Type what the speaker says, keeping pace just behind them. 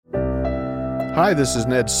Hi, this is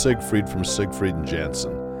Ned Siegfried from Siegfried and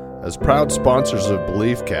Jensen. As proud sponsors of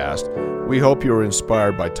BeliefCast, we hope you are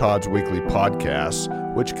inspired by Todd's weekly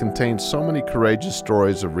podcasts, which contain so many courageous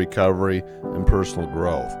stories of recovery and personal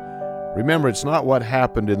growth. Remember, it's not what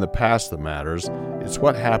happened in the past that matters, it's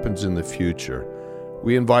what happens in the future.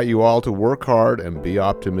 We invite you all to work hard and be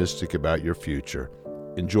optimistic about your future.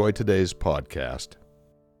 Enjoy today's podcast.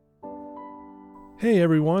 Hey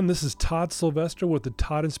everyone, this is Todd Sylvester with the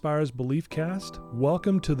Todd Inspires BeliefCast.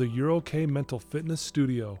 Welcome to the You're OK Mental Fitness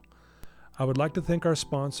Studio. I would like to thank our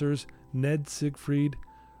sponsors, Ned Siegfried,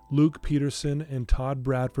 Luke Peterson, and Todd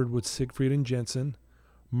Bradford with Siegfried and Jensen,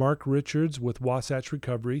 Mark Richards with Wasatch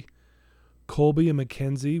Recovery, Colby and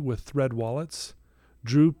Mackenzie with Thread Wallets,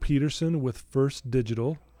 Drew Peterson with First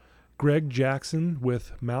Digital, Greg Jackson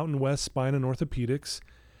with Mountain West Spine and Orthopedics,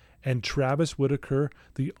 and Travis Whitaker,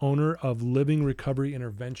 the owner of Living Recovery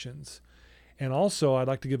Interventions. And also, I'd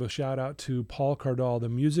like to give a shout out to Paul Cardall. The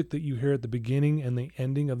music that you hear at the beginning and the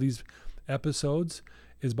ending of these episodes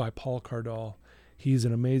is by Paul Cardall. He's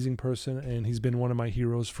an amazing person, and he's been one of my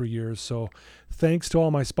heroes for years. So thanks to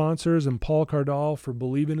all my sponsors and Paul Cardall for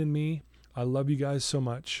believing in me. I love you guys so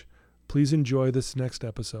much. Please enjoy this next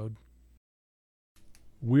episode.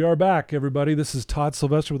 We are back, everybody. This is Todd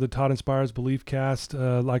Sylvester with the Todd Inspires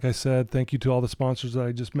BeliefCast. Like I said, thank you to all the sponsors that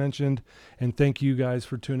I just mentioned, and thank you guys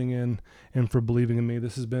for tuning in and for believing in me.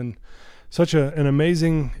 This has been such an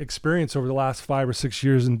amazing experience over the last 5 or 6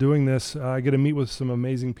 years in doing this. I get to meet with some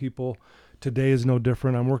amazing people. Today is no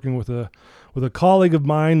different. I'm working with a colleague of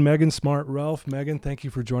mine, Megan Smart Ralph. Megan, thank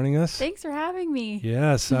you for joining us. Thanks for having me.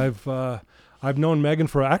 Yes, I've known Megan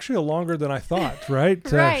for actually longer than I thought, right?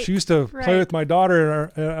 Right. She used to play with my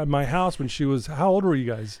daughter at my house when she was, how old were you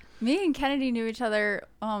guys? Me and Kennedy knew each other,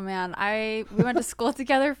 oh man, we went to school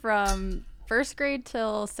together from first grade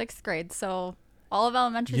till sixth grade, so all of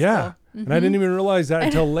elementary school. Yeah, and I didn't even realize that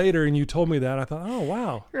until later, and you told me that. I thought, oh,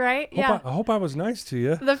 wow. Right, I hope I was nice to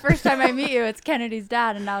you. The first time I meet you, it's Kennedy's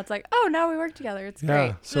dad, and now it's like, oh, now we work together. It's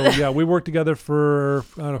great. So we worked together for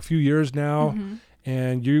a few years now. Mm-hmm.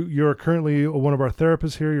 And you're currently one of our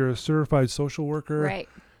therapists here. You're a certified social worker. Right.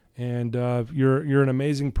 And you're an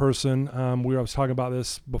amazing person. I was talking about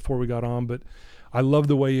this before we got on, but I love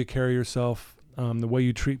the way you carry yourself, the way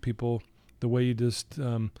you treat people, the way you just,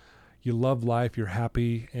 you love life, you're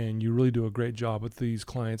happy, and you really do a great job with these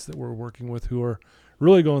clients that we're working with who are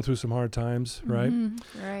really going through some hard times, right?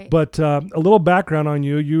 Mm-hmm. Right. But a little background on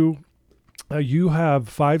you. You have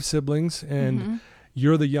 5 siblings, and mm-hmm.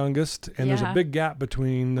 You're the youngest, and there's a big gap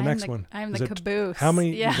between the next one. I'm the caboose. How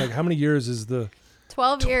many? Yeah. How many years is the?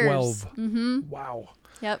 12 years. 12. Mm-hmm. Wow.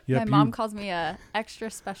 Yep. My mom calls me a extra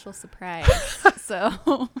special surprise.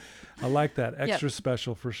 So. I like that. Extra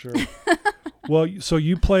special for sure. Well, so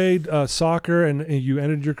you played soccer and you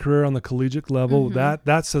ended your career on the collegiate level. Mm-hmm.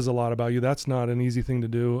 That says a lot about you. That's not an easy thing to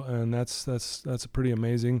do, and that's pretty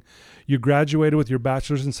amazing. You graduated with your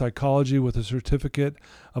bachelor's in psychology with a certificate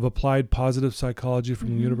of applied positive psychology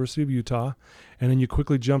from the University of Utah, and then you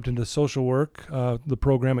quickly jumped into social work, the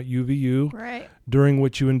program at UVU, right, during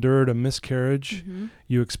which you endured a miscarriage. Mm-hmm.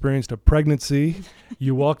 You experienced a pregnancy.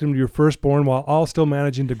 You welcomed your firstborn while all still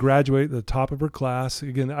managing to graduate at the top of her class.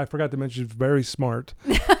 Again, I forgot to mention she's very smart.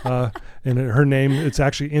 And her name, it's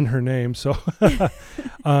actually in her name. So,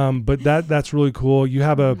 but that's really cool. You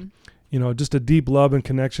have just a deep love and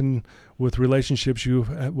connection with relationships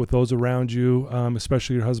with those around you,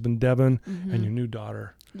 especially your husband, Devin, and your new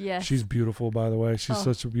daughter. Yes. She's beautiful, by the way. She's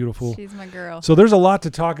such a beautiful. She's my girl. So there's a lot to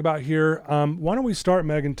talk about here. Why don't we start,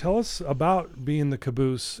 Megan? Tell us about being the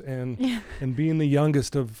caboose and being the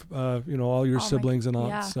youngest of all your siblings and all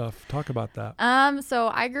that stuff. Talk about that. So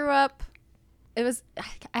I grew up.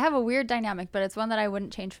 I have a weird dynamic, but it's one that I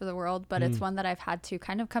wouldn't change for the world, but it's one that I've had to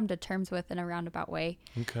kind of come to terms with in a roundabout way.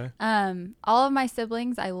 Okay. All of my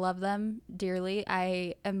siblings, I love them dearly.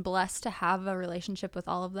 I am blessed to have a relationship with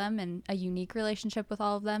all of them and a unique relationship with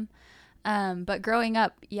all of them. But growing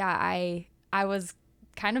up, I was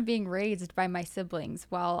kind of being raised by my siblings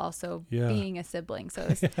while also being a sibling. So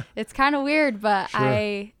it's kind of weird, but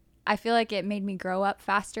sure. I feel like it made me grow up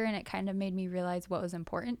faster, and it kind of made me realize what was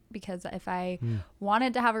important, because if I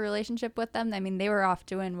wanted to have a relationship with them, I mean, they were off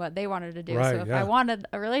doing what they wanted to do. Right, so if I wanted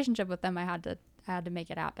a relationship with them, I had to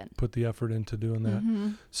make it happen. Put the effort into doing that.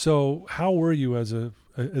 Mm-hmm. So how were you as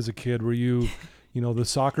a kid? Were you, the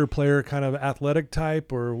soccer player kind of athletic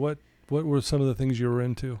type, or what were some of the things you were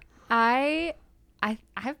into?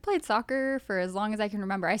 I've played soccer for as long as I can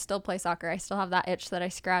remember. I still play soccer. I still have that itch that I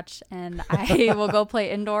scratch, and I will go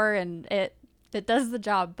play indoor, and it does the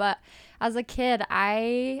job. But as a kid,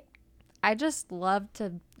 I just loved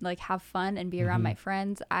to like have fun and be around my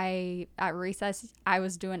friends. At recess, I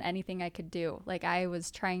was doing anything I could do. Like I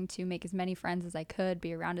was trying to make as many friends as I could,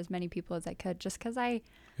 be around as many people as I could, just because I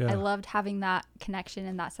loved having that connection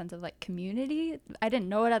and that sense of like community. I didn't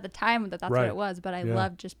know it at the time that that's what it was, but I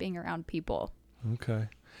loved just being around people. Okay.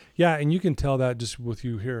 Yeah, and you can tell that just with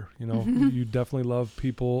you here. You know, you definitely love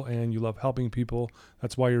people and you love helping people.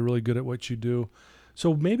 That's why you're really good at what you do.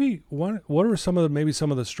 So maybe what are some of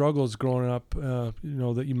the struggles growing up, you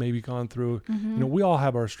know, that you maybe gone through? You know, we all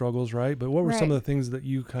have our struggles, right? But what were some of the things that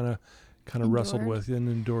you kind of wrestled with and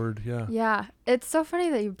endured? Yeah. Yeah. It's so funny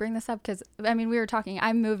that you bring this up because, I mean, we were talking,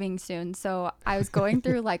 I'm moving soon. So I was going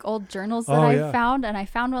through like old journals that I found, and I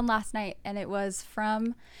found one last night, and it was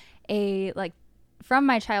from from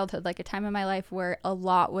my childhood, like a time in my life where a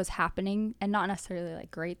lot was happening and not necessarily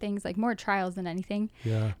like great things, like more trials than anything.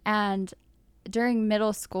 Yeah. And during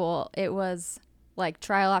middle school, it was like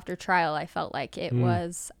trial after trial. I felt like it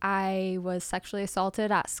I was sexually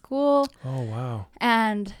assaulted at school. Oh, wow.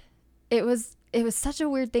 And it was such a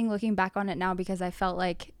weird thing looking back on it now, because I felt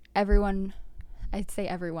like I'd say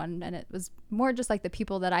everyone, and it was more just like the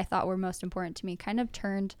people that I thought were most important to me kind of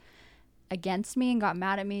turned against me and got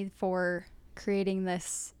mad at me for creating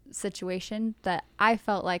this situation that I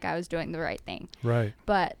felt like I was doing the right thing. Right.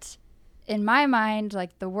 But in my mind,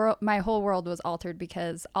 like my whole world was altered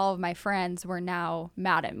because all of my friends were now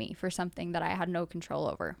mad at me for something that I had no control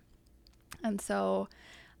over. And so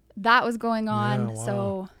that was going on. Yeah, wow.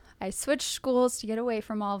 So I switched schools to get away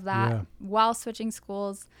from all of that. Yeah. While Switching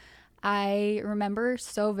schools, I remember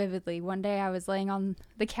so vividly, one day I was laying on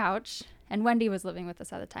the couch, and Wendy was living with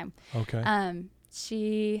us at the time. Okay.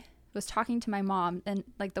 She was talking to my mom, and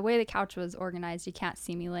like the way the couch was organized, you can't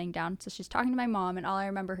see me laying down. So she's talking to my mom, and all I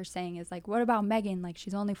remember her saying is like, what about Megan? Like,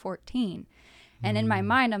 she's only 14. And in my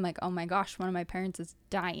mind, I'm like, oh my gosh, one of my parents is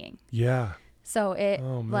dying. Yeah. So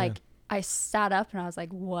I sat up and I was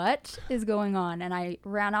like, what is going on? And I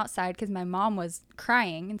ran outside because my mom was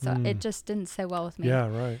crying. And so it just didn't sit well with me. Yeah,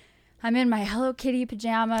 right. I'm in my Hello Kitty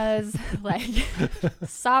pajamas, like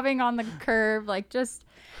sobbing on the curb, like just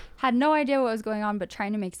had no idea what was going on, but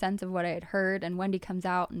trying to make sense of what I had heard. And Wendy comes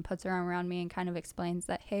out and puts her arm around me and kind of explains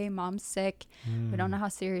that, hey, Mom's sick. We don't know how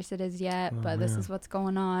serious it is yet, but this is what's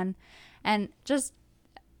going on. And just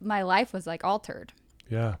my life was like altered.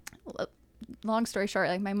 Yeah. Long story short,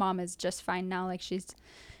 like my mom is just fine now. Like she's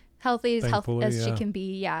healthy as she can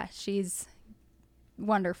be. Yeah, she's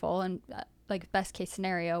wonderful and like best case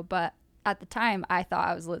scenario. But at the time, I thought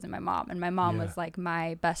I was losing my mom, and my mom was like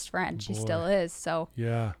my best friend. She still is. So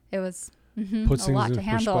yeah, it was a lot to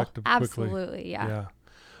handle. Absolutely, yeah.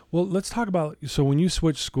 Well, let's talk about, so when you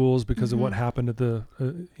switched schools because of what happened at the,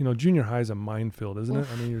 junior high is a minefield, isn't it?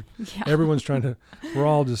 I mean, everyone's trying to,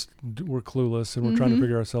 we're clueless and we're trying to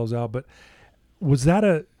figure ourselves out. But was that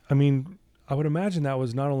I would imagine that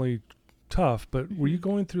was not only tough, but were you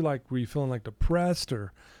going through were you feeling like depressed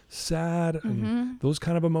or sad and those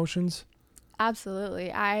kind of emotions?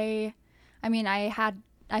 Absolutely. I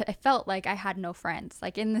felt like I had no friends.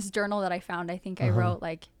 Like in this journal that I found, I think I wrote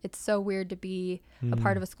like, it's so weird to be a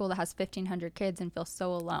part of a school that has 1,500 kids and feel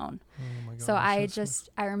so alone. Oh my gosh, so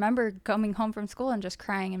I remember coming home from school and just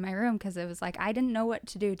crying in my room because it was like, I didn't know what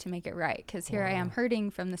to do to make it right. Because here I am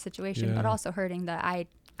hurting from the situation, but also hurting that I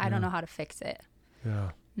don't know how to fix it.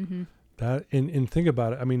 Yeah. That, and think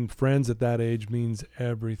about it. I mean, friends at that age means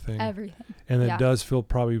everything. Everything. And it does feel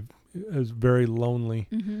probably very lonely,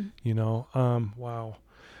 wow.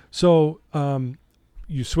 So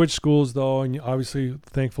you switch schools though, and you obviously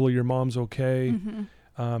thankfully your mom's okay.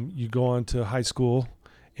 You go on to high school,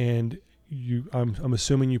 and I'm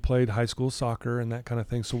assuming you played high school soccer and that kind of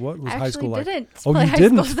thing. So what was high school like? You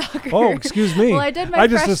didn't. Soccer. Oh, excuse me. Well, I did my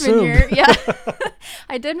freshman year. Yeah.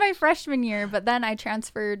 I did my freshman year, but then I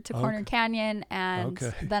transferred to Corner Canyon, and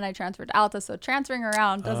then I transferred to Alta. So transferring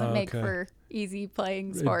around doesn't make for easy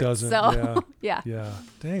playing sports. It doesn't. So yeah.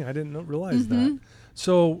 Dang, I didn't realize that.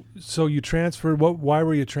 So you transferred. Why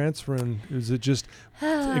were you transferring? Is it just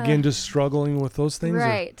again just struggling with those things?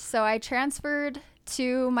 Right. So I transferred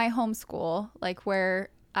to my home school, like where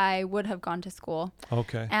I would have gone to school.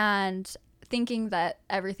 Okay. And thinking that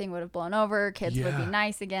everything would have blown over, kids would be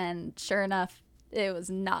nice again. Sure enough, it was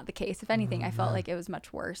not the case. If anything, I felt like it was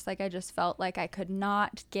much worse. Like I just felt like I could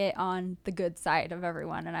not get on the good side of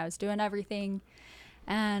everyone, and I was doing everything.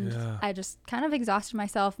 And I just kind of exhausted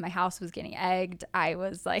myself. My house was getting egged. I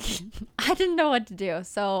was like, I didn't know what to do.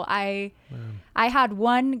 So I had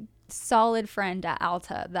one solid friend at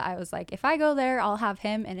Alta that I was like, if I go there, I'll have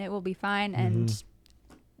him and it will be fine. And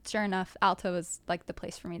sure enough, Alta was like the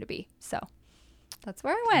place for me to be. So that's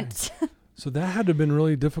where I went. So that had to have been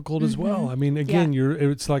really difficult as well. I mean, again,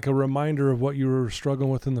 it's like a reminder of what you were struggling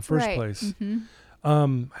with in the first place.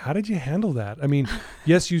 How did you handle that? I mean,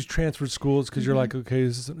 yes, you transferred schools because you're like, okay,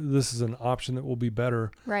 this is an option that will be better.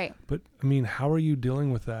 Right. But I mean, how are you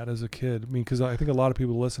dealing with that as a kid? I mean, because I think a lot of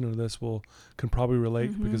people listening to this can probably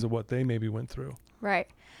relate because of what they maybe went through. Right.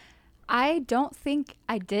 I don't think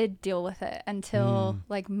I did deal with it until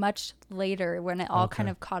like much later when it all kind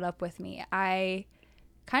of caught up with me. I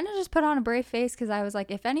kind of just put on a brave face because I was like,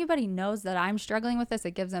 if anybody knows that I'm struggling with this,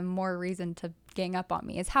 it gives them more reason to gang up on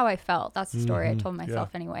me. It's how I felt. That's the story I told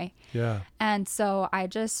myself anyway. Yeah. And so I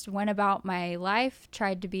just went about my life,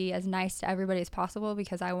 tried to be as nice to everybody as possible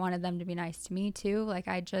because I wanted them to be nice to me too. Like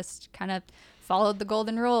I just kind of followed the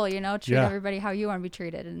golden rule, you know, treat everybody how you want to be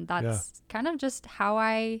treated. And that's kind of just how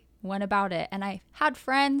I went about it. And I had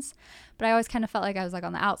friends, but I always kind of felt like I was like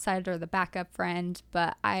on the outside or the backup friend,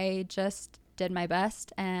 but I just did my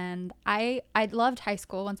best. And I loved high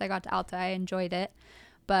school. Once I got to Alta, I enjoyed it,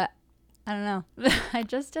 but I don't know. I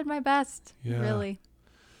just did my best, really.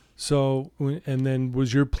 So, and then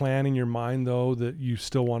was your plan in your mind though, that you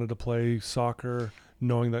still wanted to play soccer,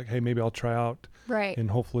 knowing that, hey, maybe I'll try out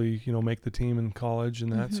and hopefully, you know, make the team in college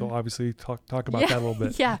and that. So obviously talk about that a little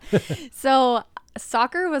bit. Yeah. So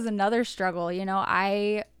soccer was another struggle. You know,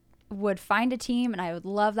 I would find a team and I would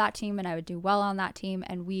love that team and I would do well on that team,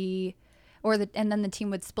 and and then the team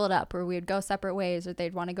would split up, or we would go separate ways, or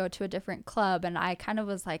they'd want to go to a different club. And I kind of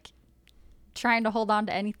was like trying to hold on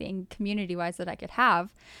to anything community wise that I could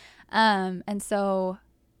have. And so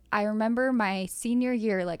I remember my senior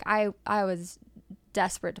year, like I was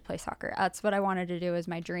desperate to play soccer. That's what I wanted to do, as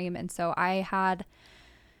my dream. And so I had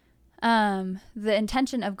the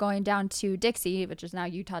intention of going down to Dixie, which is now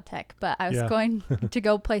Utah Tech, but I was going to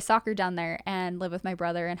go play soccer down there and live with my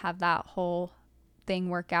brother and have that whole thing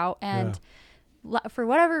work out. And for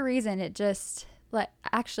whatever reason, it just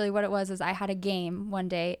actually what it was is I had a game one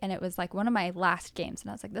day, and it was like one of my last games, and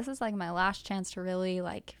I was like, this is like my last chance to really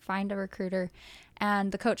like find a recruiter.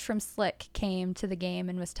 And the coach from Slick came to the game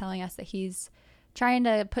and was telling us that he's trying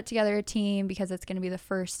to put together a team because it's going to be the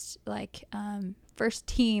first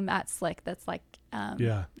team at Slick that's like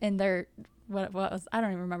in their what was, I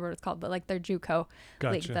don't even remember what it's called, but like their JUCO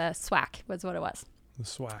league, the SWAC was what it was. The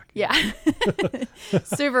SWAC. Yeah.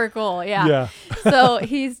 Super cool. Yeah. So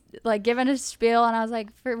he's like giving a spiel, and I was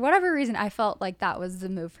like, for whatever reason, I felt like that was the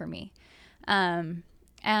move for me.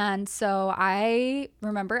 And so I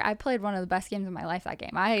remember I played one of the best games of my life that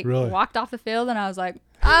game. I walked off the field and I was like,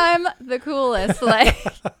 I'm the coolest. Like,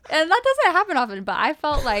 and that doesn't happen often, but I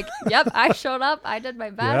felt like, yep, I showed up. I did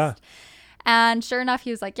my best. And sure enough,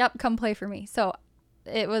 he was like, yep, come play for me. So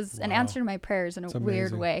it was an answer to my prayers in a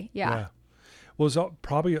weird way. Yeah. Was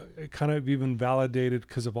probably kind of even validated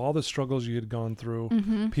because of all the struggles you had gone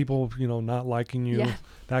through, people, you know, not liking you,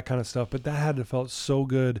 that kind of stuff. But that had to felt so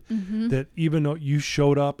good that even though you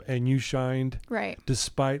showed up and you shined,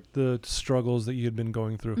 despite the struggles that you had been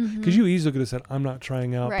going through, because you easily could have said, I'm not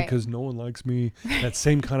trying out because no one likes me. That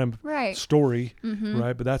same kind of story,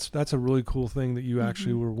 right? But that's a really cool thing that you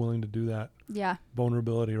actually were willing to do that. Yeah.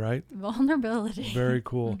 Vulnerability, right? Vulnerability. Very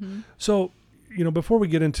cool. So, you know, before we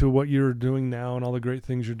get into what you're doing now and all the great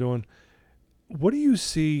things you're doing, what do you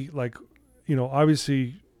see, like, you know,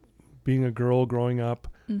 obviously being a girl growing up,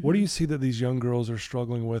 what do you see that these young girls are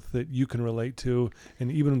struggling with that you can relate to, and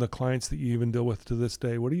even the clients that you even deal with to this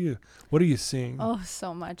day? What are you seeing? Oh,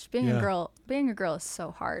 so much. Being a girl is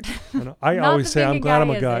so hard. I always say I'm glad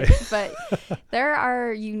I'm a guy. But there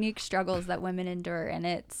are unique struggles that women endure, and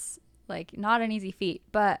it's like not an easy feat.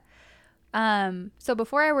 But so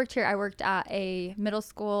before I worked here, I worked at a middle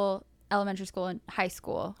school, elementary school, and high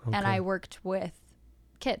school. And I worked with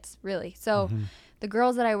kids, really. So the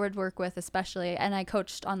girls that I would work with, especially, and I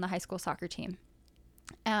coached on the high school soccer team.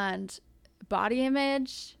 And body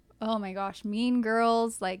image, oh my gosh, mean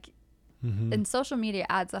girls, like, and social media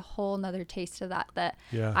adds a whole nother taste to that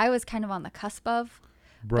I was kind of on the cusp of.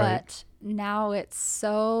 But now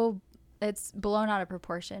it's blown out of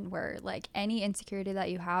proportion, where like any insecurity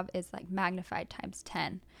that you have is like magnified times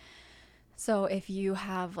 10. So if you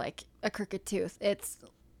have like a crooked tooth, it's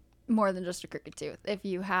more than just a crooked tooth. If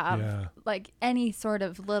you have like any sort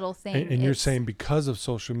of little thing. And you're saying because of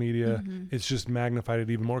social media, it's just magnified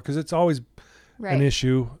it even more, because it's always an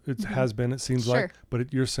issue. It has been, it seems like,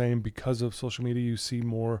 but you're saying because of social media, you see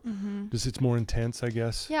more, just it's more intense, I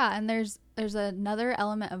guess. Yeah. And there's another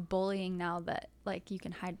element of bullying now that like you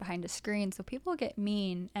can hide behind a screen. So people get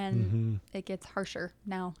mean, and it gets harsher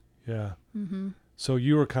now. Yeah. So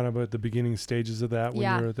you were kind of at the beginning stages of that when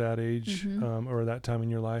you were at that age, or that time in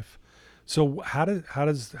your life. So how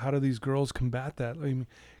do these girls combat that? I mean,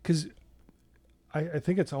 because I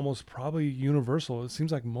think it's almost probably universal. It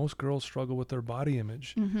seems like most girls struggle with their body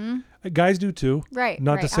image. Mm-hmm. Guys do too. Right.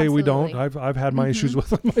 Not right, to say we don't. absolutely. I've had my issues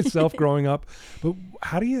with it myself growing up. But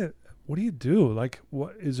what do you do? Like,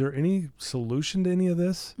 what is there any solution to any of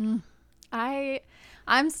this?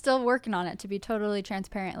 I'm still working on it, to be totally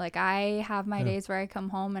transparent. Like, I have my Yeah. days where I come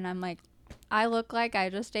home and I'm like, I look like I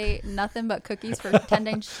just ate nothing but cookies for 10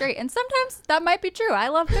 days straight. And sometimes that might be true. I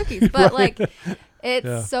love cookies, but like, it's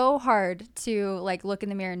Yeah. so hard to like look in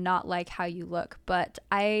the mirror and not like how you look. But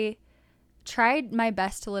I tried my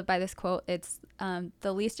best to live by this quote. It's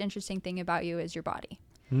the least interesting thing about you is your body.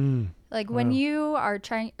 Like when Wow. you are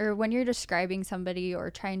trying, or when you're describing somebody or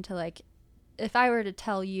trying to like, if I were to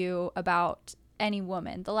tell you about any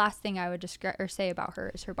woman, the last thing I would describe or say about her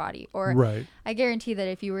is her body. Or Right. I guarantee that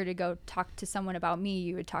if you were to go talk to someone about me,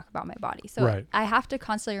 you would talk about my body. So Right. I have to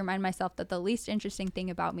constantly remind myself that the least interesting thing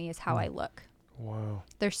about me is how I look. Wow.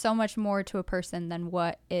 There's so much more to a person than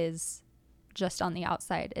what is just on the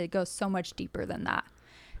outside. It goes so much deeper than that.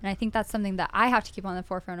 And I think that's something that I have to keep on the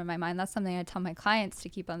forefront of my mind. That's something I tell my clients to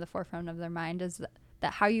keep on the forefront of their mind, is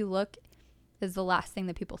that how you look is the last thing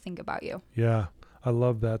that people think about you. Yeah. I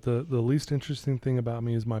love that. The least interesting thing about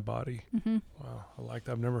me is my body. Mm-hmm. Wow. I like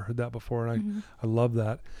that. I've never heard that before. And I love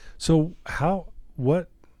that. So I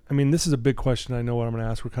mean, this is a big question. I know what I'm going to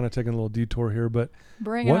ask. We're kind of taking a little detour here, but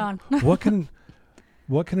Bring it on. what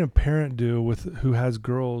can a parent do who has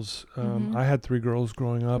girls? I had 3 girls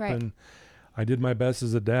growing up, Right. and I did my best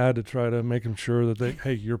as a dad to try to make them sure that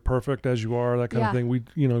hey, you're perfect as you are, that kind of Yeah.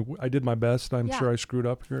 thing. I did my best. I'm Yeah. sure I screwed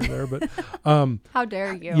up here and there, but How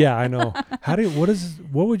dare you? yeah, I know.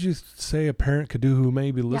 What would you say a parent could do who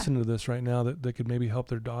may be listening to this right now that they could maybe help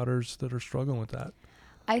their daughters that are struggling with that?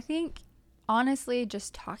 I think, honestly,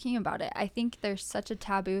 just talking about it, I think there's such a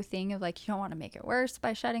taboo thing of like, you don't want to make it worse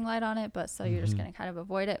by shedding light on it, but so you're just going to kind of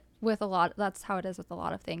avoid it with a lot. That's how it is with a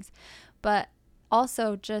lot of things. But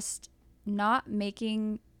also just not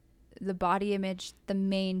making the body image the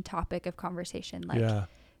main topic of conversation. Like, Yeah.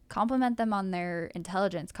 compliment them on their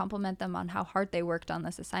intelligence, compliment them on how hard they worked on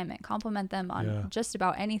this assignment, compliment them on Yeah. just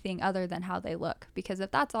about anything other than how they look. Because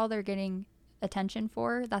if that's all they're getting attention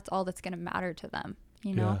for, that's all that's going to matter to them,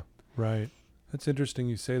 you know? Yeah, right. That's interesting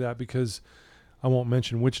you say that, because I won't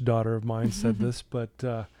mention which daughter of mine said this, but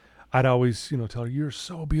I'd always, tell her, you're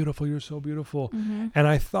so beautiful, you're so beautiful. And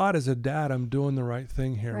I thought as a dad, I'm doing the right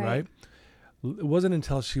thing here, right? It wasn't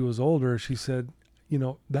until she was older, she said,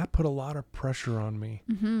 that put a lot of pressure on me.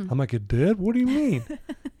 I'm like, it did? What do you mean?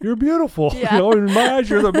 You're beautiful. Yeah. In my eyes,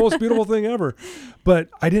 you're the most beautiful thing ever. But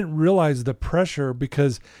I didn't realize the pressure,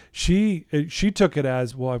 because she took it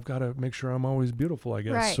as, well, I've got to make sure I'm always beautiful, I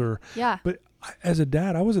guess. Right. Yeah. But as a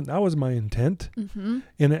dad, that was my intent. And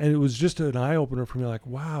it was just an eye opener for me. Like,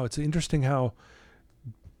 wow, it's interesting how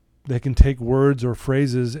they can take words or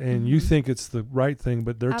phrases and you think it's the right thing,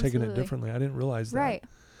 but they're taking it Absolutely. differently. I didn't realize that. Right.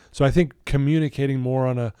 So I think communicating more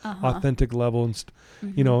on a authentic level,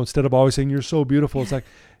 instead of always saying you're so beautiful, it's like,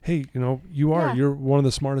 hey, you are, Yeah. you're one of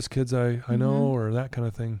the smartest kids I know, or that kind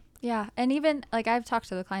of thing. Yeah. And even like I've talked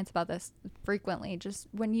to the clients about this frequently. Just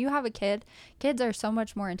when you have a kid, kids are so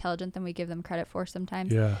much more intelligent than we give them credit for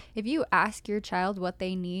sometimes. Yeah. If you ask your child what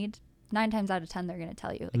they need, 9 times out of 10, they're going to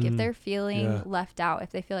tell you. Like if they're feeling left out,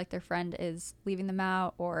 if they feel like their friend is leaving them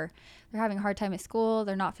out, or they're having a hard time at school,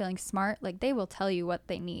 they're not feeling smart, like they will tell you what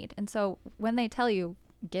they need. And so when they tell you,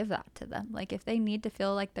 give that to them. Like if they need to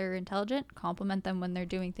feel like they're intelligent, compliment them when they're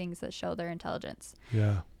doing things that show their intelligence.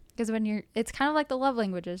 Yeah. Because it's kind of like the love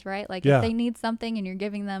languages, right? Like Yeah. if they need something and you're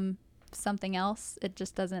giving them something else, it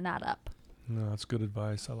just doesn't add up. No, that's good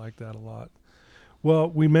advice. I like that a lot.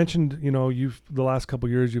 Well, we mentioned, the last couple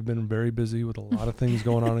of years, you've been very busy with a lot of things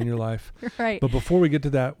going on in your life. Right. But before we get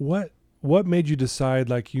to that, what made you decide,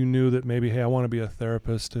 like, you knew that maybe, hey, I want to be a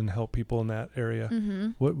therapist and help people in that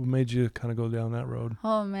area? What made you kind of go down that road?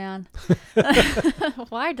 Oh man.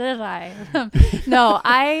 Why did I? No,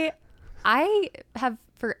 I have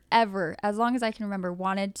forever, as long as I can remember,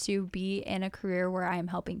 wanted to be in a career where I am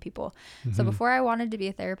helping people. So before I wanted to be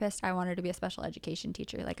a therapist, I wanted to be a special education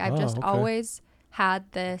teacher. Like I've just always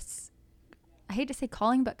had this, I hate to say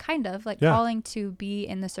calling, but kind of like calling to be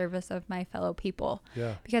in the service of my fellow people.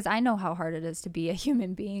 Yeah. Because I know how hard it is to be a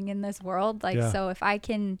human being in this world. Like, so if I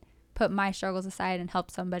can put my struggles aside and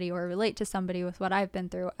help somebody or relate to somebody with what I've been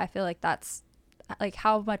through, I feel like that's like,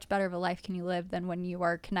 how much better of a life can you live than when you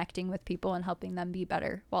are connecting with people and helping them be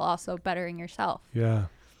better while also bettering yourself? Yeah.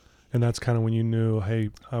 And that's kind of when you knew, hey,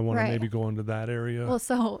 I want to maybe go into that area. Well,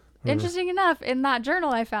 so interesting enough, in that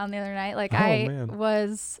journal I found the other night, like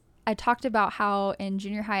I talked about how in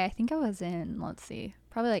junior high, I think I was in,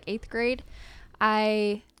 probably like 8th grade,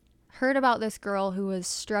 I heard about this girl who was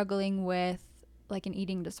struggling with like an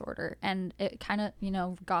eating disorder, and it kind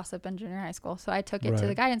of, gossip in junior high school. So I took it to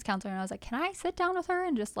the guidance counselor and I was like, can I sit down with her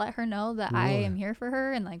and just let her know that I am here for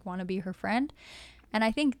her and like want to be her friend? And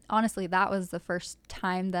I think honestly, that was the first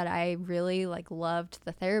time that I really like loved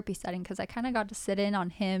the therapy setting, because I kind of got to sit in on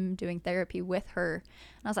him doing therapy with her.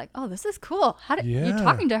 And I was like, oh, this is cool. You're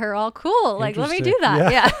talking to her all cool. Like, let me do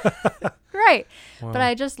that. Yeah. Right. Wow. But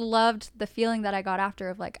I just loved the feeling that I got after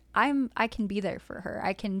of like, I can be there for her.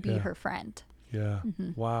 I can be her friend. Yeah.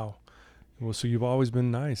 Mm-hmm. Wow. Well, so you've always been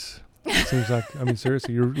nice. It seems like, I mean,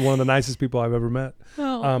 seriously, you're one of the nicest people I've ever met.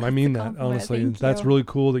 Oh, I mean that, honestly. That's really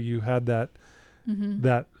cool that you had that,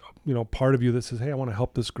 that, part of you that says, hey, I want to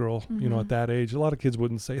help this girl, at that age. A lot of kids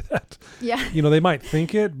wouldn't say that. Yeah. They might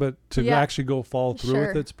think it, but to actually go follow through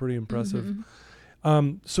with it's pretty impressive.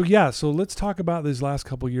 So let's talk about these last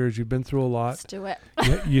couple of years. You've been through a lot. Let's do it.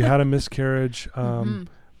 You had a miscarriage.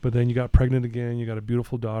 But then you got pregnant again. You got a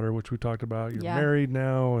beautiful daughter, which we talked about. You're married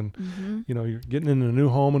now, and you're getting in a new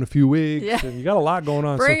home in a few weeks, and you got a lot going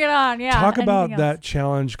on. Bring it on, yeah. Talk about that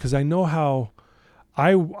challenge, because I know how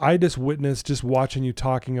I just witnessed just watching you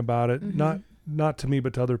talking about it, not to me,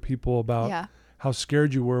 but to other people about how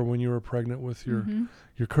scared you were when you were pregnant with your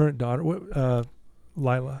current daughter,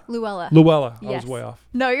 Lila. Luella. Yes. I was way off.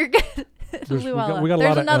 No, you're good. Luella. We got a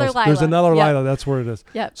There's lot another of Lila. There's another Lila. That's where it is.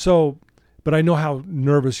 Yep. So. But I know how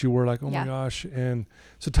nervous you were, like, oh my gosh. And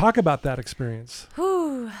so talk about that experience.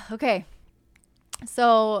 Whew. Okay.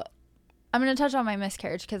 So I'm going to touch on my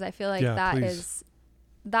miscarriage, because I feel like that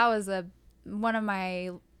was one of my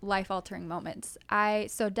life altering moments.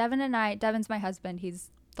 Devin's my husband. He's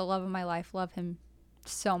the love of my life. Love him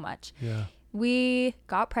so much. Yeah. We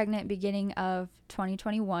got pregnant beginning of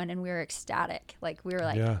 2021, and we were ecstatic. Like, we were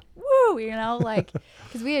like, woo,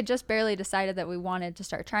 because we had just barely decided that we wanted to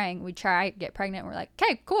start trying. We get pregnant. We're like,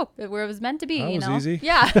 okay, cool. It was meant to be, that was easy.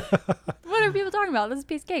 Yeah. What are people talking about? This is a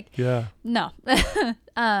piece of cake. Yeah. No.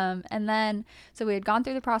 And then, so we had gone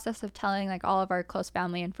through the process of telling like all of our close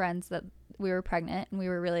family and friends that we were pregnant, and we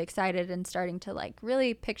were really excited and starting to like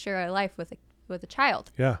really picture our life with a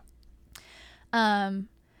child. Yeah.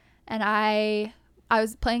 And I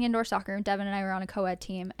was playing indoor soccer, and Devin and I were on a co-ed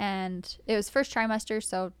team, and it was first trimester,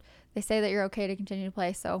 so they say that you're okay to continue to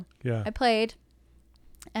play. So I played,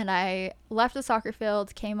 and I left the soccer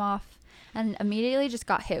field, came off, and immediately just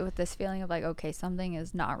got hit with this feeling of like, okay, something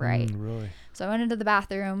is not right. Really? So I went into the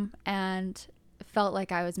bathroom and felt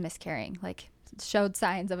like I was miscarrying, like showed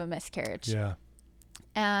signs of a miscarriage. Yeah.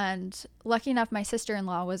 And lucky enough, my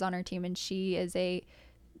sister-in-law was on our team, and she is a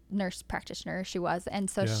nurse practitioner. And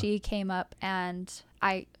so she came up, and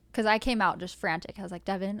because I came out just frantic. I was like,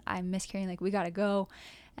 Devin, I'm miscarrying, like we gotta go.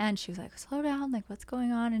 And she was like, slow down, like what's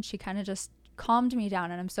going on? And she kind of just calmed me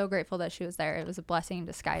down, and I'm so grateful that she was there. It was a blessing in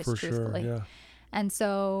disguise, truthfully. Sure, yeah. And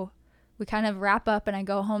so we kind of wrap up, and I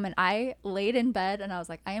go home, and I laid in bed, and I was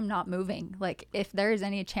like, I am not moving. Like, if there is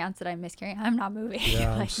any chance that I'm miscarrying, I'm not moving.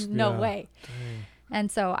 Like, no way. Dang. And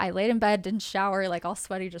so I laid in bed, didn't shower, like all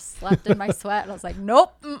sweaty, just slept in my sweat. And I was like,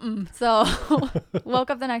 nope. So woke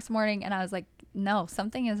up the next morning, and I was like, no,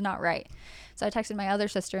 something is not right. So I texted my other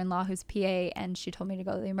sister-in-law, who's PA, and she told me to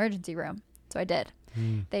go to the emergency room. So I did.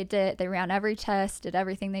 They ran every test, did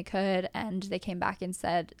everything they could, and they came back and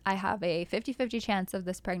said, I have a 50-50 chance of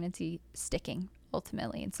this pregnancy sticking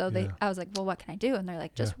ultimately. And so I was like, well, what can I do? And they're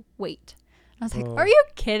like, just wait. I was like, are you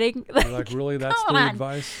kidding? Like really, that's the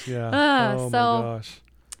advice? Yeah. Oh my gosh.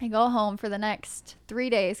 I go home for the next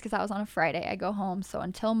 3 days, because I was on a Friday. I go home. So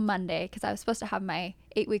until Monday, because I was supposed to have my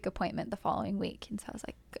 8-week appointment the following week. And so I was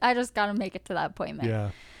like, I just got to make it to that appointment.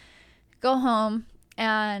 Yeah. Go home,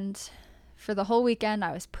 and for the whole weekend,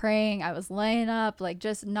 I was praying. I was laying up, like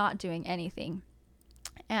just not doing anything.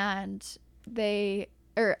 And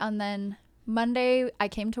then Monday, I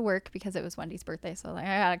came to work because it was Wendy's birthday. So I was like,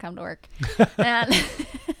 I gotta come to work. And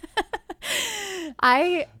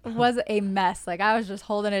I was a mess. Like, I was just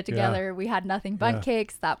holding it together. Yeah. We had nothing but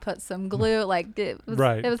cakes. That put some glue. Like, it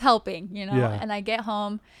was helping, Yeah. And I get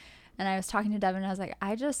home, and I was talking to Devin, and I was like,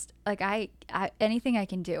 I just, like, I anything I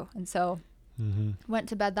can do. And so went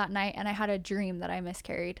to bed that night, and I had a dream that I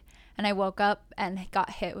miscarried. And I woke up and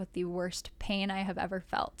got hit with the worst pain I have ever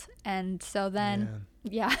felt. And so then,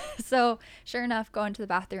 so sure enough, go into the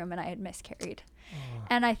bathroom, and I had miscarried. Oh.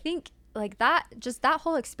 And I think like that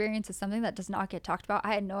whole experience is something that does not get talked about.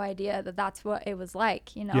 I had no idea that that's what it was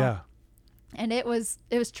like, Yeah. And it was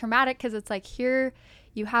traumatic, because it's like, here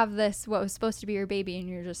you have this, what was supposed to be your baby, and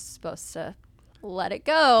you're just supposed to let it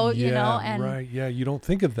go, and right. Yeah. You don't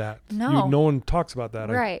think of that. No. No one talks about that.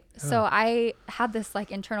 Right. So I had this like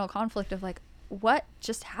internal conflict of like, what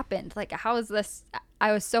just happened? Like, how is this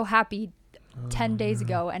I was so happy 10 days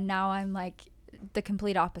ago, and now I'm like the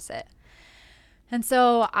complete opposite. And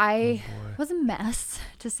so I was a mess,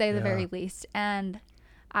 to say the very least. And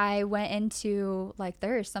I went into like,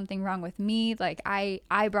 there is something wrong with me. Like I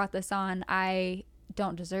brought this on. I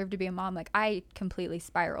don't deserve to be a mom. Like I completely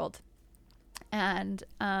spiraled, and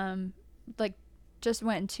like just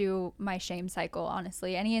went into my shame cycle.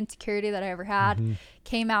 Honestly, any insecurity that I ever had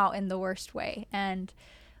came out in the worst way.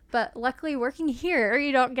 But luckily working here,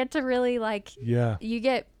 you don't get to really like, you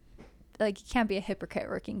get like, you can't be a hypocrite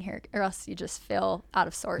working here, or else you just feel out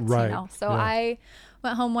of sorts, you know? So I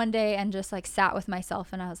went home one day and just like sat with myself,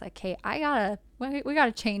 and I was like, hey, we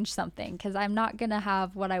gotta change something, because I'm not gonna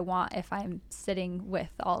have what I want if I'm sitting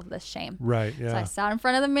with all of this shame. Right. Yeah. So I sat in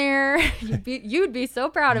front of the mirror. You'd be so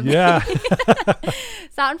proud of me. Yeah.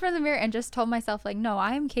 Sat in front of the mirror and just told myself, like, no,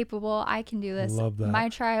 I am capable. I can do this. Love that. My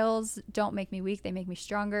trials don't make me weak. They make me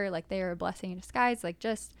stronger. Like, they are a blessing in disguise. Like,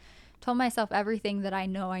 just told myself everything that I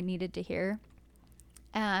know I needed to hear.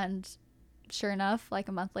 And sure enough, like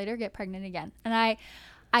a month later, get pregnant again. And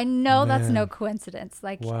I know that's no coincidence.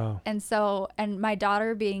 Like, wow. And so, and my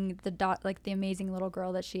daughter being like the amazing little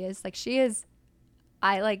girl that she is,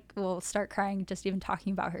 I like will start crying just even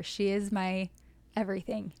talking about her. She is my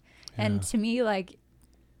everything. Yeah. And to me, like,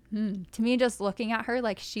 just looking at her,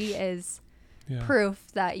 like, she is proof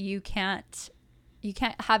that you can't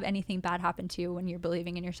have anything bad happen to you when you're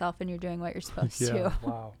believing in yourself and you're doing what you're supposed to.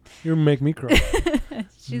 Wow. You make me cry.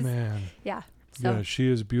 Man. Yeah. So. Yeah, she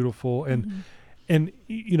is beautiful. And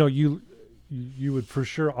you know, you would for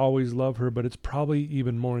sure always love her, but it's probably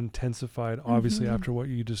even more intensified, obviously, after what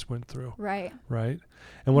you just went through. Right. Right.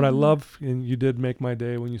 And what I love, and you did make my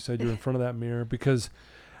day when you said you're in front of that mirror, because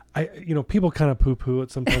people kind of poo-poo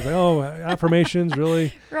it sometimes, like, oh, affirmations,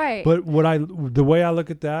 really? Right. But the way I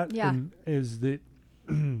look at that is that,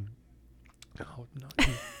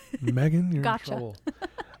 Megan, you're gotcha. in trouble.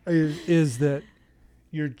 is that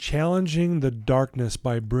you're challenging the darkness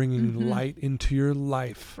by bringing light into your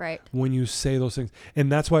life. Right. When you say those things.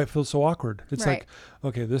 And that's why it feels so awkward. It's like,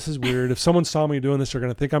 okay, this is weird. If someone saw me doing this, they're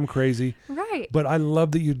going to think I'm crazy. Right. But I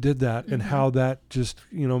love that you did that, and how that just,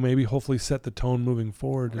 maybe hopefully set the tone moving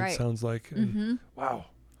forward. Right. It sounds like, wow.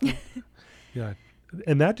 Yeah.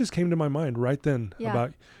 And that just came to my mind right then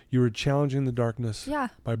about you were challenging the darkness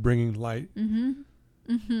by bringing light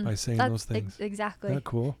by saying those things. Exactly. Isn't that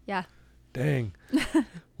cool? Yeah. Dang.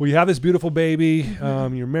 Well, you have this beautiful baby.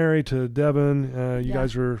 You're married to Devin. You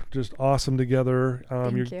guys are just awesome together.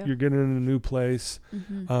 You're getting in a new place.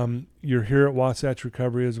 You're here at Wasatch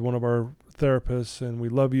Recovery as one of our therapists, and we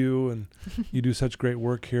love you, and you do such great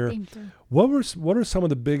work here. Thank you. What are some of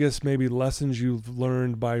the biggest maybe lessons you've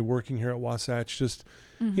learned by working here at Wasatch? Just,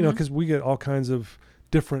 because we get all kinds of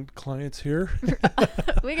different clients here.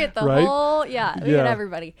 We get the whole, we get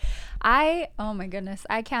everybody. Oh my goodness,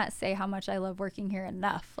 I can't say how much I love working here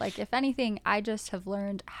enough. Like, if anything, I just have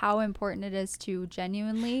learned how important it is to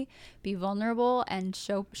genuinely be vulnerable and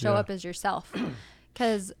show up as yourself.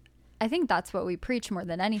 Because I think that's what we preach more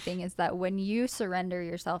than anything, is that when you surrender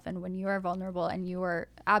yourself and when you are vulnerable and you are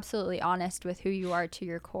absolutely honest with who you are to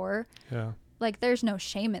your core, like, there's no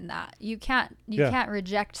shame in that. You can't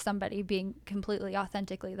reject somebody being completely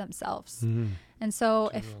authentically themselves. And so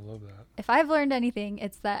if I've learned anything,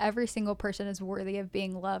 it's that every single person is worthy of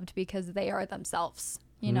being loved because they are themselves.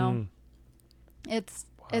 It's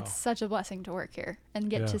such a blessing to work here and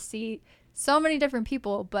get to see so many different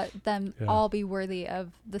people, but them all be worthy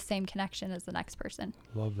of the same connection as the next person.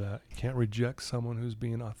 Love that. You can't reject someone who's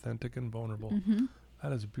being authentic and vulnerable.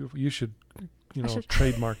 That is beautiful. You should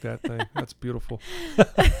trademark that thing. That's beautiful.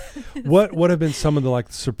 What have been some of the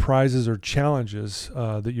surprises or challenges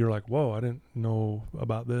that you're like, whoa, I didn't know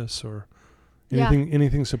about this, or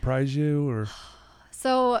anything surprise you? Or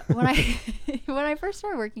so when I first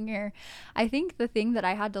started working here, I think the thing that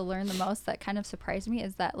I had to learn the most that kind of surprised me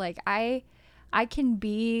is that I can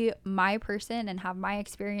be my person and have my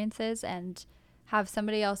experiences and have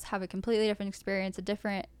somebody else have a completely different experience, a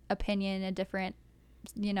different opinion, a different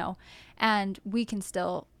and we can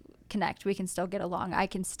still connect. We can still get along. I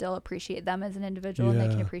can still appreciate them as an individual, and they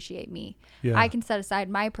can appreciate me. I can set aside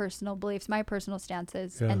my personal beliefs, my personal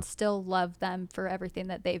stances, and still love them for everything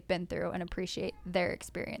that they've been through and appreciate their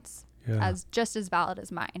experience as just as valid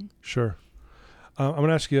as mine. Sure. I'm going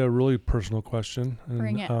to ask you a really personal question.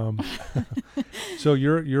 Bring it. So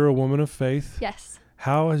you're a woman of faith. Yes.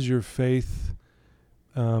 How has your faith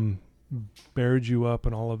buried you up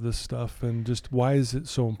and all of this stuff, and just why is it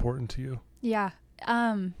so important to you?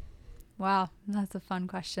 Wow, that's a fun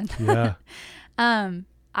question.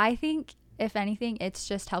 I think if anything, it's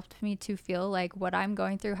just helped me to feel like what I'm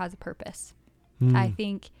going through has a purpose. I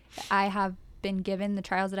think I have been given the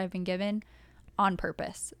trials that I've been given on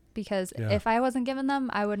purpose, because if I wasn't given them,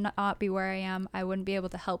 I would not be where I am. I wouldn't be able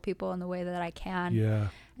to help people in the way that I can. Yeah.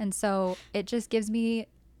 And so it just gives me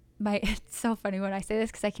it's so funny when I say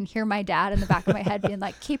this, because I can hear my dad in the back of my head being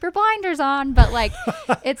like, keep your blinders on. But like,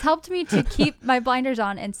 it's helped me to keep my blinders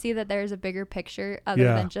on and see that there's a bigger picture other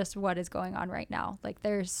than just what is going on right now. Like,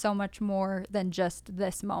 there's so much more than just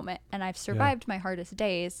this moment. And I've survived my hardest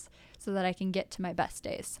days so that I can get to my best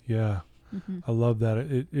days. Yeah. I love that.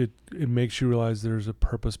 It makes you realize there's a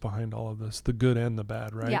purpose behind all of this, the good and the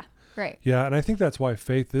bad, right? Yeah. Right. Yeah. And I think that's why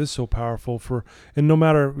faith is so powerful and no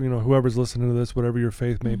matter, whoever's listening to this, whatever your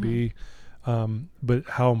faith may be, but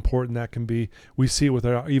how important that can be. We see it with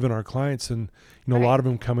even our clients, and, a lot of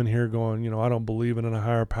them come in here going, I don't believe in a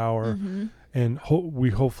higher power. And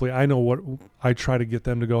I know what I try to get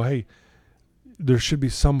them to go, hey, there should be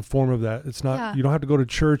some form of that. It's not, you don't have to go to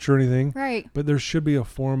church or anything, right? But there should be a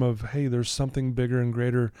form of, hey, there's something bigger and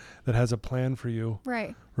greater that has a plan for you.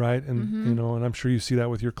 Right. Right. And, and I'm sure you see that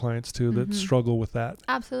with your clients too, that struggle with that.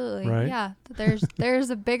 Absolutely. Right? Yeah. There's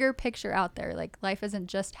a bigger picture out there. Like, life isn't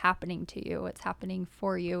just happening to you. It's happening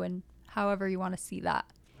for you, and however you want to see that.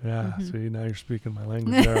 Yeah. See, now you're speaking my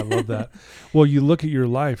language there. I love that. Well, you look at your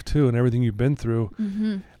life too and everything you've been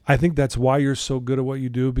through. I think that's why you're so good at what you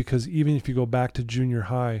do, because even if you go back to junior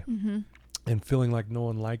high and feeling like no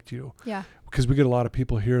one liked you, because we get a lot of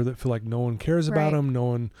people here that feel like no one cares about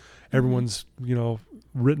them, everyone's,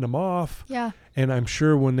 written them off. Yeah. And I'm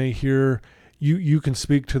sure when they hear you can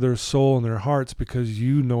speak to their soul and their hearts, because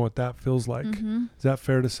you know what that feels like. Is that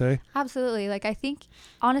fair to say? Absolutely. Like, I think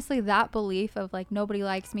honestly that belief of like nobody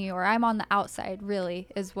likes me or I'm on the outside really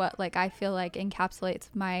is what, like, I feel like encapsulates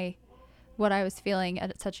what I was feeling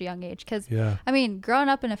at such a young age. Because I mean, growing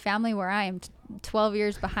up in a family where I am 12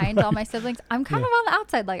 years behind all my siblings, I'm kind of on the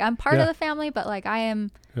outside. Like, I'm part of the family, but like I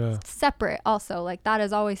am separate also. Like, that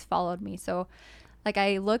has always followed me. So like,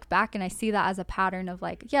 I look back and I see that as a pattern of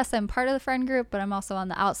like, yes, I'm part of the friend group, but I'm also on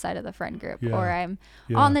the outside of the friend group, or I'm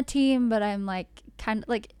on the team, but I'm like kind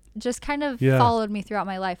of followed me throughout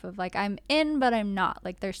my life of like, I'm in, but I'm not.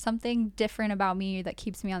 Like, there's something different about me that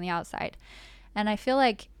keeps me on the outside. And I feel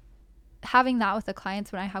like having that with the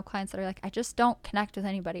clients, when I have clients that are like, I just don't connect with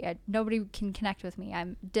anybody. Nobody can connect with me.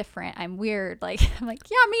 I'm different. I'm weird. Like, I'm like,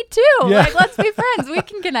 yeah, me too. Like, let's be friends. We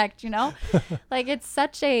can connect, like, it's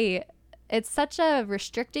such a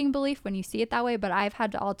restricting belief when you see it that way, but I've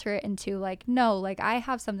had to alter it into like, no, like, I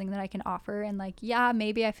have something that I can offer. And like, yeah,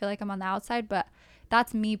 maybe I feel like I'm on the outside, but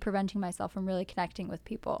that's me preventing myself from really connecting with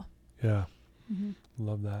people. Yeah.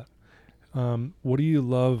 Love that. What do you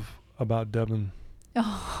love about Devin?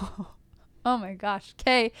 Oh my gosh.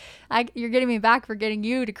 Okay. You're getting me back for getting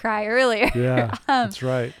you to cry earlier. Yeah, that's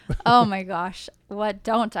right. Oh my gosh. What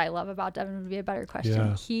don't I love about Devin would be a better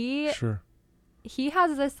question. Yeah, He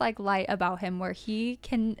has this like light about him where he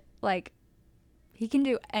can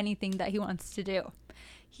do anything that he wants to do.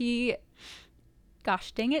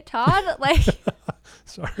 Gosh dang it, Todd. Like,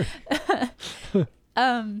 sorry.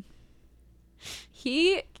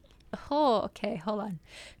 Okay, hold on.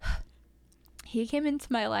 He came into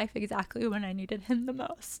my life exactly when I needed him the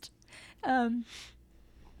most. And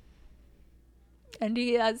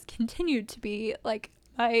he has continued to be like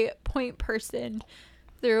my point person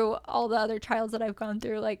through all the other trials that I've gone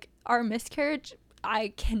through. Like, our miscarriage,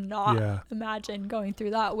 I cannot imagine going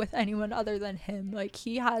through that with anyone other than him. Like,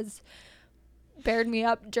 he has bared me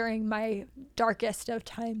up during my darkest of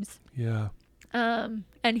times. Yeah. And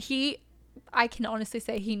I can honestly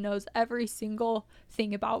say he knows every single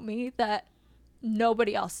thing about me that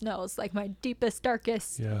nobody else knows, like my deepest,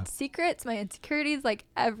 darkest secrets, my insecurities, like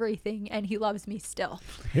everything. And he loves me still.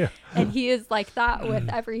 Yeah. And he is like that with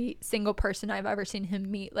every single person I've ever seen him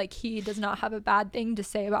meet. Like, he does not have a bad thing to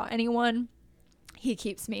say about anyone. He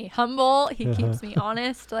keeps me humble. He keeps me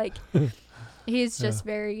honest. Like, he's just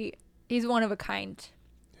he's one of a kind.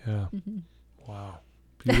 Yeah. Wow.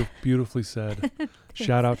 Beautifully said.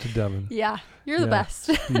 Shout out to Devin. Yeah, you're the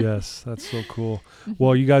best. Yes, that's so cool.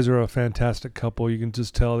 Well, you guys are a fantastic couple. You can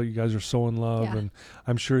just tell that you guys are so in love, and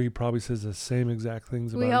I'm sure he probably says the same exact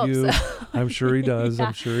things about you. So. I'm sure he does.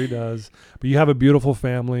 I'm sure he does. But you have a beautiful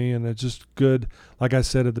family, and it's just good. Like I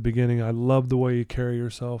said at the beginning, I love the way you carry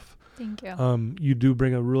yourself. Thank you. You do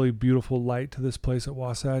bring a really beautiful light to this place at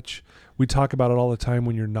Wasatch. We talk about it all the time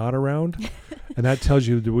when you're not around, and that tells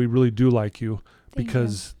you that we really do like you.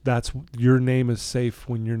 Because that's your name is safe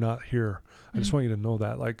when you're not here. I just want you to know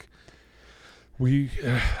that. Like, why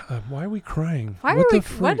are we crying? What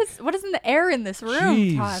is in the air in this room?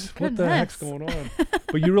 Jeez, Todd? What the heck's going on?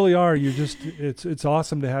 But you really are. You're just it's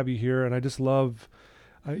awesome to have you here, and I just love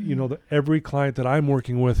every client that I'm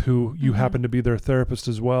working with who you happen to be their therapist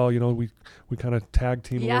as well, we kind of tag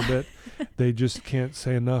team a little bit. They just can't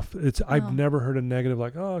say enough. I've never heard a negative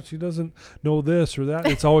like, oh, she doesn't know this or that.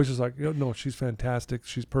 It's always just like, no, she's fantastic.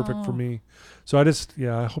 She's perfect for me. So I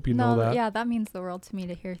hope you know that. Yeah, that means the world to me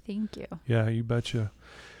to hear. Thank you. Yeah, you betcha.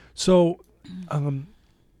 So,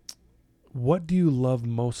 what do you love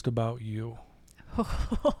most about you?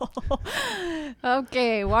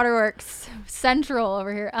 Okay, Waterworks Central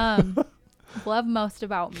over here. Love most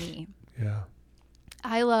about me. Yeah.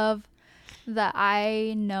 I love that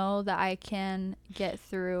I know that I can get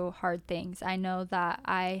through hard things. I know that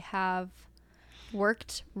I have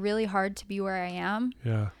worked really hard to be where I am.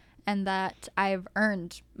 Yeah. And that I've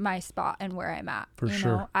earned my spot and where I'm at. For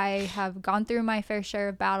sure. I have gone through my fair share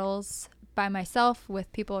of battles by myself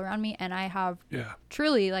with people around me, and I have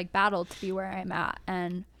truly like battled to be where I'm at.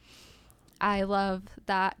 And I love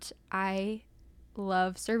that I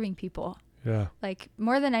love serving people. Yeah. Like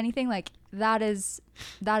more than anything, like that is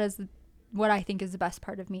what I think is the best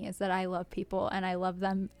part of me, is that I love people and I love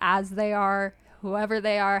them as they are, whoever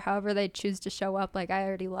they are, however they choose to show up. Like I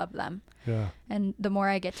already love them. Yeah. And the more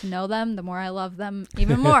I get to know them, the more I love them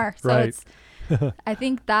even more. So right. I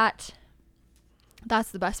think that's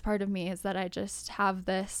the best part of me, is that I just have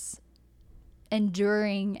this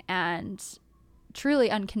enduring and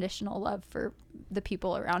truly unconditional love for the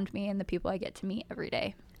people around me and the people I get to meet every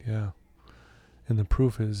day. Yeah. And the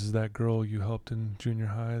proof is that girl you helped in junior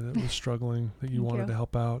high that was struggling, that you wanted to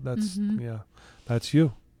help out. That's, that's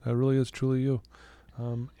you. That really is truly you.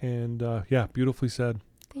 Beautifully said.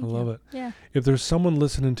 Thank I love you. it. Yeah. If there's someone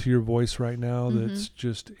listening to your voice right now that's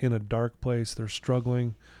just in a dark place, they're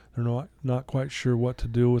struggling, they're not quite sure what to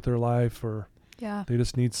do with their life, or they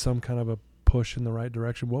just need some kind of a push in the right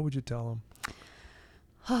direction, what would you tell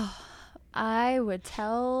them? I would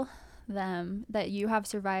tell them that you have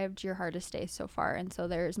survived your hardest days so far, and so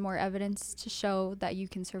there's more evidence to show that you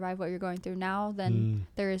can survive what you're going through now than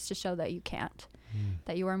there is to show that you can't.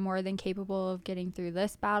 That you are more than capable of getting through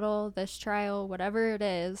this battle, this trial, whatever it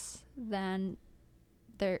is. Then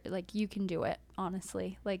you can do it,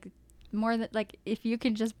 honestly. Like more than, like, if you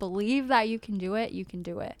can just believe that you can do it, you can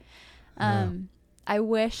do it. I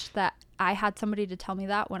wish that I had somebody to tell me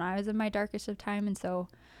that when I was in my darkest of time. And so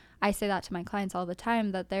I say that to my clients all the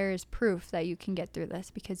time, that there is proof that you can get through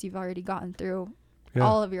this because you've already gotten through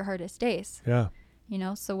all of your hardest days. Yeah.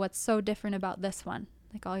 So what's so different about this one?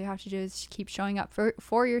 Like, all you have to do is keep showing up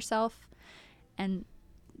for yourself, and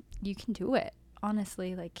you can do it.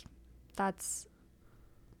 Honestly, like,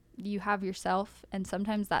 you have yourself, and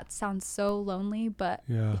sometimes that sounds so lonely, but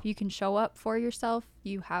if you can show up for yourself,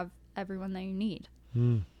 you have everyone that you need.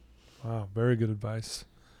 Wow, very good advice.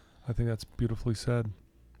 I think that's beautifully said,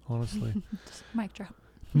 honestly. Just mic drop.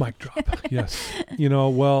 Mic drop. Yes.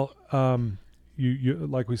 You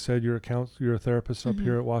like we said, you're a therapist up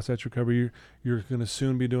here at Wasatch Recovery. You're going to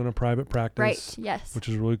soon be doing a private practice, right? Yes, which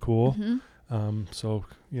is really cool. So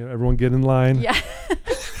everyone get in line. Yeah,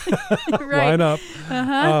 line up.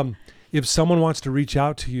 If someone wants to reach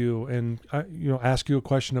out to you and ask you a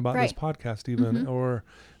question about this podcast, even or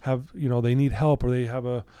have they need help, or they have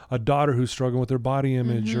a daughter who's struggling with their body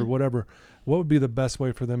image or whatever, what would be the best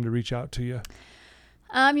way for them to reach out to you?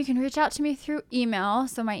 You can reach out to me through email.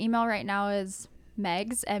 So my email right now is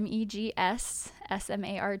Megs,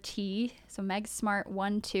 MEGSSMART. So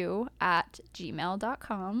megsmart12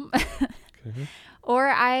 @gmail.com. Okay. Or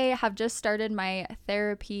I have just started my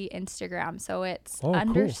therapy Instagram. So it's _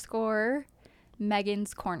 Megan's Corner.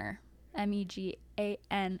 MEGANSCORNER.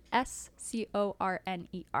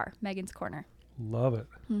 Megan's Corner. Love it.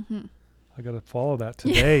 I got to follow that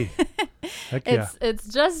today. Heck yeah.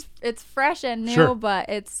 It's fresh and new, but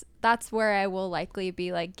that's where I will likely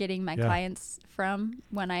be like getting my clients from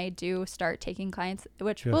when I do start taking clients,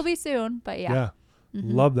 which will be soon, but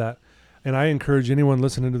Love that. And I encourage anyone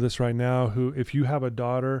listening to this right now who, if you have a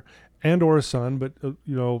daughter and or a son, but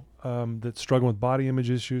that's struggling with body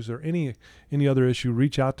image issues or any other issue,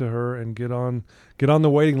 reach out to her and get on the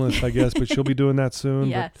waiting list, I guess, but she'll be doing that soon.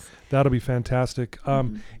 Yes. But that'll be fantastic.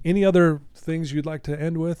 Any other things you'd like to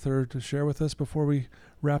end with or to share with us before we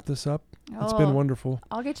wrap this up? It's been wonderful.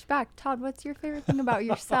 I'll get you back. Todd, what's your favorite thing about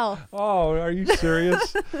yourself? Oh, are you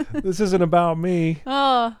serious? This isn't about me.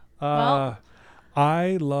 Well.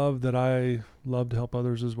 I love that I love to help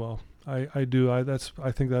others as well. I do. I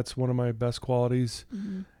think that's one of my best qualities.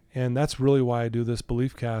 And that's really why I do this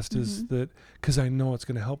Belief Cast, is that because I know it's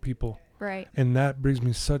going to help people. Right. And that brings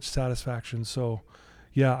me such satisfaction. So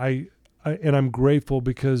yeah, I'm grateful,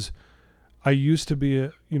 because I used to be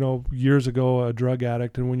years ago, a drug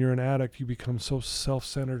addict. And when you're an addict, you become so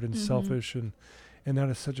self-centered and selfish, and And that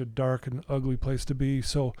is such a dark and ugly place to be.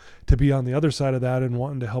 So to be on the other side of that and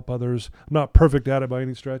wanting to help others, I'm not perfect at it by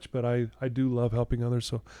any stretch, but I do love helping others.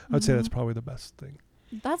 So I'd say that's probably the best thing.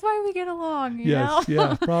 That's why we get along, you Yes, know?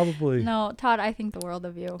 yeah, probably. No, Todd, I think the world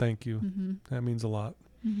of you. Thank you. That means a lot.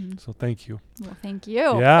 So thank you. Well, thank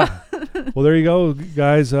you. Yeah. Well, there you go,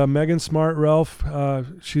 guys. Megan Smart Ralph,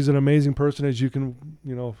 she's an amazing person, as you can,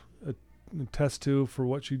 attest to for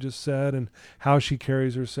what she just said and how she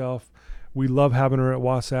carries herself. We love having her at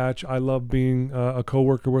Wasatch. I love being a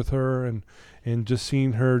coworker with her and just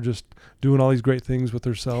seeing her just doing all these great things with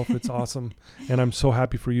herself. It's awesome. And I'm so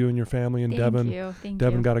happy for you and your family and Devin. Thank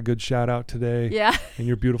Devin you. got a good shout out today. Yeah. And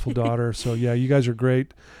your beautiful daughter. So yeah, you guys are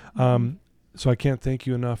great. So I can't thank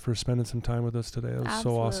you enough for spending some time with us today. It was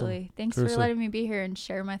so awesome. Absolutely. Thanks Seriously. for letting me be here and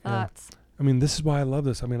share my thoughts. I mean, this is why I love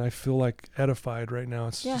this. I mean, I feel like edified right now.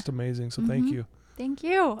 It's just amazing. So thank you. Thank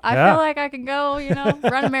you. I feel like I can go,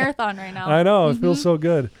 run a marathon right now. I know. It feels so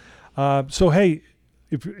good. So, hey,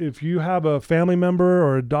 if you have a family member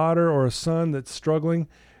or a daughter or a son that's struggling,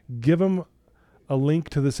 give them a link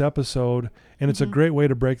to this episode, and it's a great way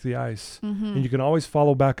to break the ice. And you can always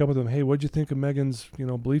follow back up with them. Hey, what'd you think of Megan's,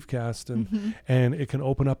 Belief Cast? And it can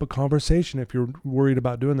open up a conversation if you're worried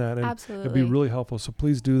about doing that. And Absolutely. it'd be really helpful. So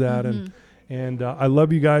please do that. And I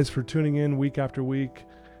love you guys for tuning in week after week.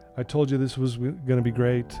 I told you this was going to be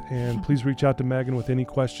great. And please reach out to Megan with any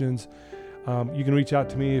questions. You can reach out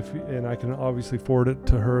to me and I can obviously forward it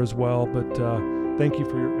to her as well. But thank you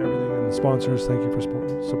for everything, and the sponsors. Thank you for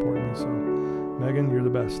supporting me. So, Megan, you're the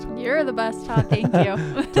best. You're the best, Todd. Thank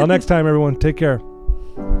you. Till next time, everyone. Take care.